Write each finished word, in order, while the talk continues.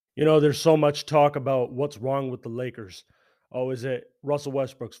There's so much talk about what's wrong with the Lakers. Oh, is it Russell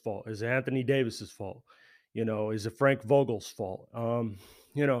Westbrook's fault? Is it Anthony Davis's fault? Is it Frank Vogel's fault?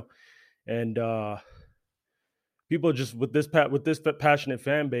 You know, and people just with this passionate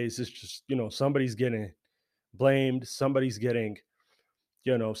fan base, it's just somebody's getting blamed, somebody's getting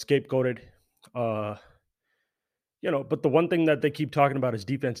scapegoated. Uh, but the one thing that they keep talking about is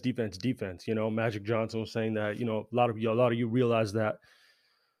defense, defense, defense. Magic Johnson was saying that. A lot of you realize that.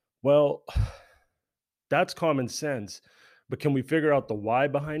 Well, that's common sense, but can we figure out the why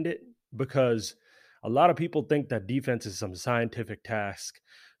behind it? Because a lot of people think that defense is some scientific task,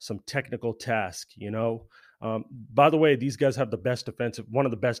 some technical task. By the way, these guys have one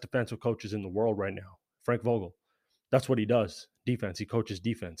of the best defensive coaches in the world right now, Frank Vogel. That's what he does. Defense. He coaches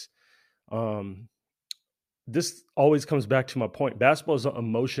defense. Um, this always comes back to my point. Basketball is an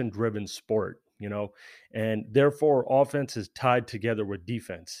emotion driven sport, and therefore offense is tied together with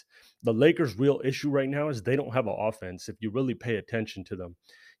defense. The Lakers' real issue right now is they don't have an offense. If you really pay attention to them,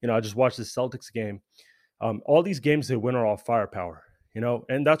 I just watched the Celtics game. All these games they win are all firepower,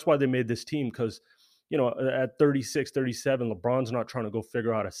 and that's why they made this team because, at 36, 37, LeBron's not trying to go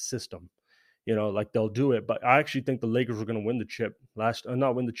figure out a system. Like they'll do it, but I actually think the Lakers were going to win the chip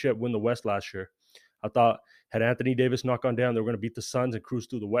not win the chip, win the West last year. I thought had Anthony Davis not gone down, they were going to beat the Suns and cruise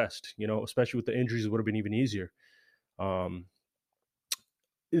through the West. Especially with the injuries, it would have been even easier. Um,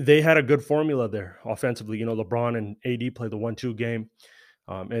 they had a good formula there offensively. LeBron and AD play the 1-2 game,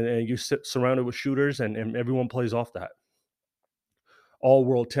 and you sit surrounded with shooters, and everyone plays off that. All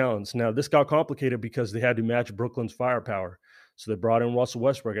world talents. Now, this got complicated because they had to match Brooklyn's firepower. So they brought in Russell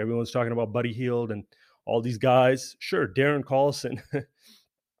Westbrook. Everyone's talking about Buddy Hield and all these guys. Sure, Darren Collison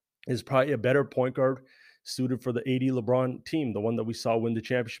is probably a better point guard suited for the AD LeBron team, the one that we saw win the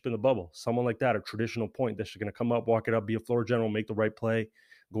championship in the bubble. Someone like that, a traditional point that's going to come up, walk it up, be a floor general, make the right play,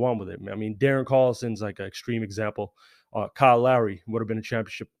 go on with it. I mean, Darren Collison's like an extreme example. Kyle Lowry would have been a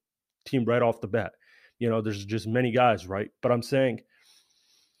championship team right off the bat. There's just many guys, right? But I'm saying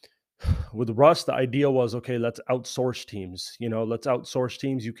with Russ, the idea was, okay, let's outsource teams. Let's outsource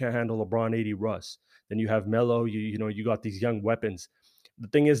teams. You can't handle LeBron, AD, Russ. Then you have Melo. You got these young weapons. The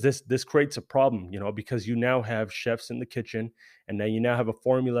thing is, this creates a problem, because you now have chefs in the kitchen, and then you now have a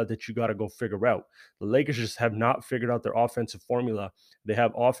formula that you got to go figure out. The Lakers just have not figured out their offensive formula. They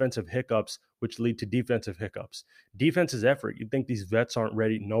have offensive hiccups, which lead to defensive hiccups. Defense is effort. You think these vets aren't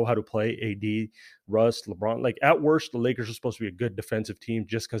ready, know how to play AD, Russ, LeBron. Like at worst, the Lakers are supposed to be a good defensive team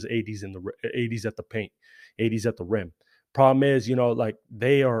just because AD's at the paint, AD's at the rim. Problem is, like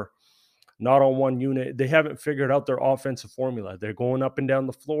they are not on one unit. They haven't figured out their offensive formula. They're going up and down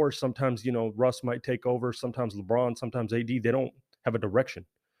the floor. Sometimes, Russ might take over, sometimes LeBron, sometimes AD. They don't have a direction.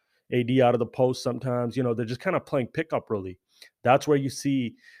 AD out of the post sometimes, they're just kind of playing pickup really. That's where you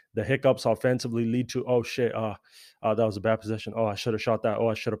see the hiccups offensively lead to, oh shit, that was a bad possession. Oh, I should have shot that. Oh,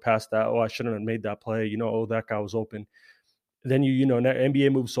 I should have passed that. Oh, I shouldn't have made that play. Oh, that guy was open. Then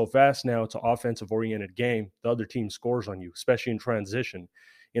NBA moves so fast now. It's an offensive oriented game. The other team scores on you, especially in transition.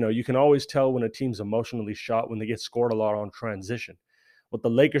 You can always tell when a team's emotionally shot when they get scored a lot on transition. What the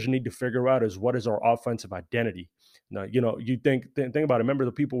Lakers need to figure out is what is our offensive identity. Now, you think about it. Remember,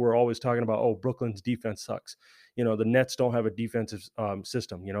 the people were always talking about, oh, Brooklyn's defense sucks. The Nets don't have a defensive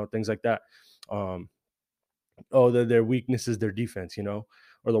system. Things like that. Their weakness is their defense.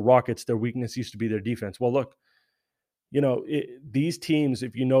 Or the Rockets, their weakness used to be their defense. Well, look, these teams,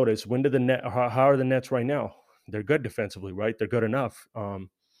 if you notice, how are the Nets right now? They're good defensively, right? They're good enough.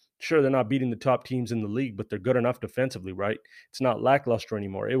 Sure, they're not beating the top teams in the league, but they're good enough defensively, right? It's not lackluster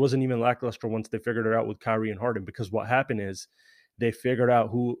anymore. It wasn't even lackluster once they figured it out with Kyrie and Harden, because what happened is they figured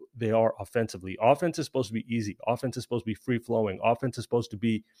out who they are offensively. Offense is supposed to be easy. Offense is supposed to be free flowing. Offense is supposed to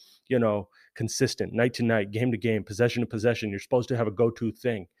be, consistent, night to night, game to game, possession to possession. You're supposed to have a go-to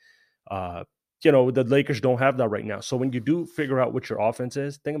thing. The Lakers don't have that right now. So when you do figure out what your offense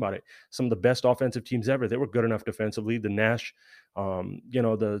is, think about it. Some of the best offensive teams ever, they were good enough defensively. The Nash,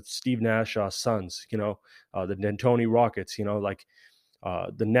 the Steve Nash Suns, the D'Antoni Rockets,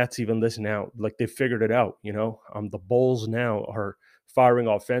 the Nets even listen out. Like they figured it out, the Bulls now are firing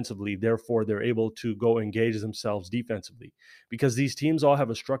offensively. Therefore, they're able to go engage themselves defensively because these teams all have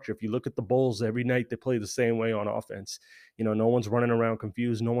a structure. If you look at the Bulls, every night they play the same way on offense. No one's running around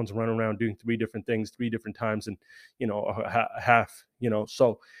confused. No one's running around doing three different things 3 different times and, half.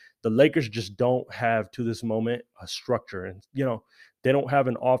 So the Lakers just don't have to this moment a structure, and, they don't have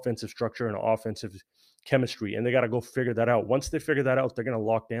an offensive structure and an offensive chemistry, and they got to go figure that out. Once they figure that out, they're going to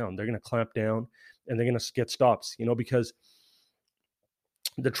lock down, they're going to clamp down, and they're going to get stops, because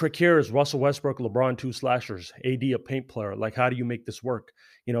The trick here is Russell Westbrook, LeBron, two slashers, AD, a paint player. Like, how do you make this work?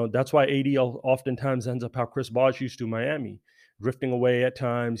 That's why AD oftentimes ends up how Chris Bosh used to Miami, drifting away at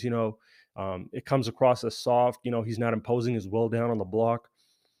times. It comes across as soft. He's not imposing his will down on the block.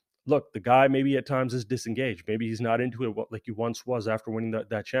 Look, the guy maybe at times is disengaged. Maybe he's not into it like he once was after winning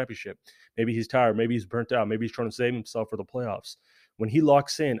that championship. Maybe he's tired. Maybe he's burnt out. Maybe he's trying to save himself for the playoffs. When he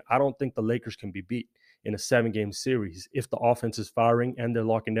locks in, I don't think the Lakers can be beat in a 7-game series if the offense is firing and they're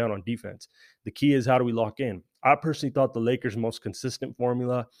locking down on defense. The key is, how do we lock in? I personally thought the Lakers' most consistent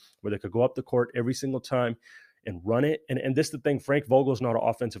formula, where they could go up the court every single time and run it. And this is the thing, Frank Vogel's not an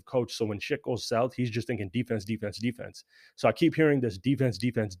offensive coach. So when shit goes south, he's just thinking defense, defense, defense. So I keep hearing this defense,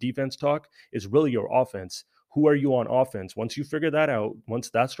 defense, defense talk. Is really your offense. Who are you on offense? Once you figure that out, once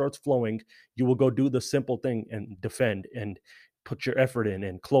that starts flowing, you will go do the simple thing and defend and put your effort in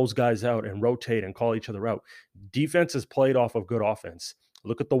and close guys out and rotate and call each other out. Defense is played off of good offense.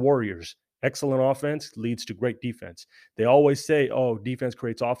 Look at the Warriors. Excellent offense leads to great defense. They always say, oh, defense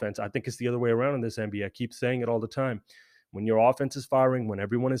creates offense. I think it's the other way around in this NBA. I keep saying it all the time. When your offense is firing, when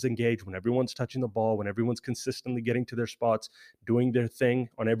everyone is engaged, when everyone's touching the ball, when everyone's consistently getting to their spots, doing their thing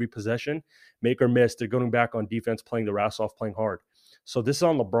on every possession, make or miss, they're going back on defense, playing their ass off, playing hard. So this is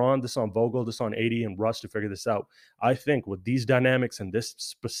on LeBron, this is on Vogel, this is on AD and Russ to figure this out. I think with these dynamics and this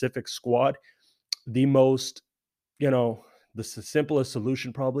specific squad, the most, the simplest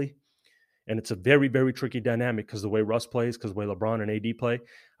solution probably, and it's a very, very tricky dynamic because the way Russ plays, because the way LeBron and AD play,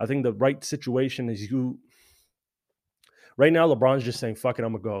 I think the right situation is right now, LeBron's just saying, fuck it,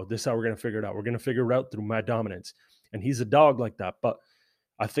 I'm going to go. This is how we're going to figure it out. We're going to figure it out through my dominance. And he's a dog like that. But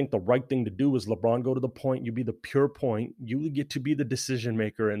I think the right thing to do is LeBron go to the point. You be the pure point. You get to be the decision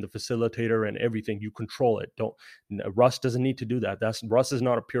maker and the facilitator and everything. You control it. Russ doesn't need to do that. Russ is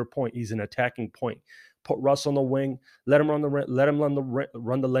not a pure point. He's an attacking point. Put Russ on the wing. Let him run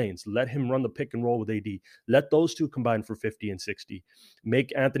the lanes. Let him run the pick and roll with AD. Let those two combine for 50 and 60.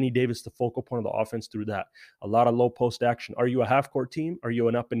 Make Anthony Davis the focal point of the offense through that. A lot of low post action. Are you a half court team? Are you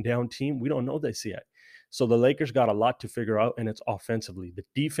an up and down team? We don't know this yet. So the Lakers got a lot to figure out, and it's offensively. The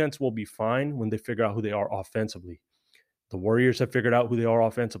defense will be fine when they figure out who they are offensively. The Warriors have figured out who they are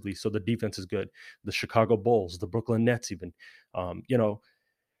offensively, so the defense is good. The Chicago Bulls, the Brooklyn Nets even.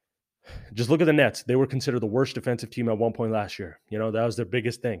 Just look at the Nets. They were considered the worst defensive team at one point last year. That was their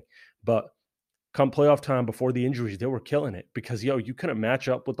biggest thing. But come playoff time, before the injuries, they were killing it because, you couldn't match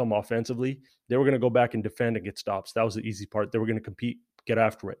up with them offensively. They were going to go back and defend and get stops. That was the easy part. They were going to compete, get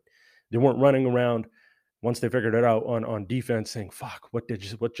after it. They weren't running around once they figured it out on defense saying, fuck, what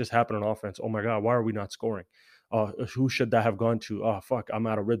just happened on offense? Oh my God, why are we not scoring? Who should that have gone to? Oh, fuck, I'm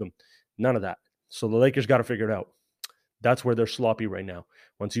out of rhythm. None of that. So the Lakers got to figure it out. That's where they're sloppy right now.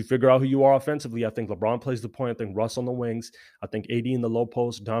 Once you figure out who you are offensively, I think LeBron plays the point. I think Russ on the wings. I think AD in the low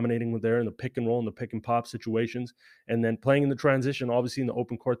post, dominating with there in the pick and roll and the pick and pop situations. And then playing in the transition, obviously in the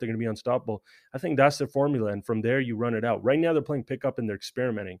open court, they're going to be unstoppable. I think that's their formula. And from there, you run it out. Right now, they're playing pickup and they're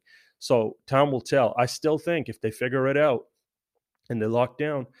experimenting. So time will tell. I still think if they figure it out and they lock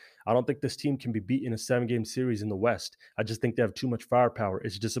down, I don't think this team can be beat in a 7-game series in the West. I just think they have too much firepower.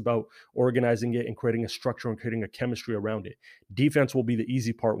 It's just about organizing it and creating a structure and creating a chemistry around it. Defense will be the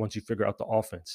easy part once you figure out the offense.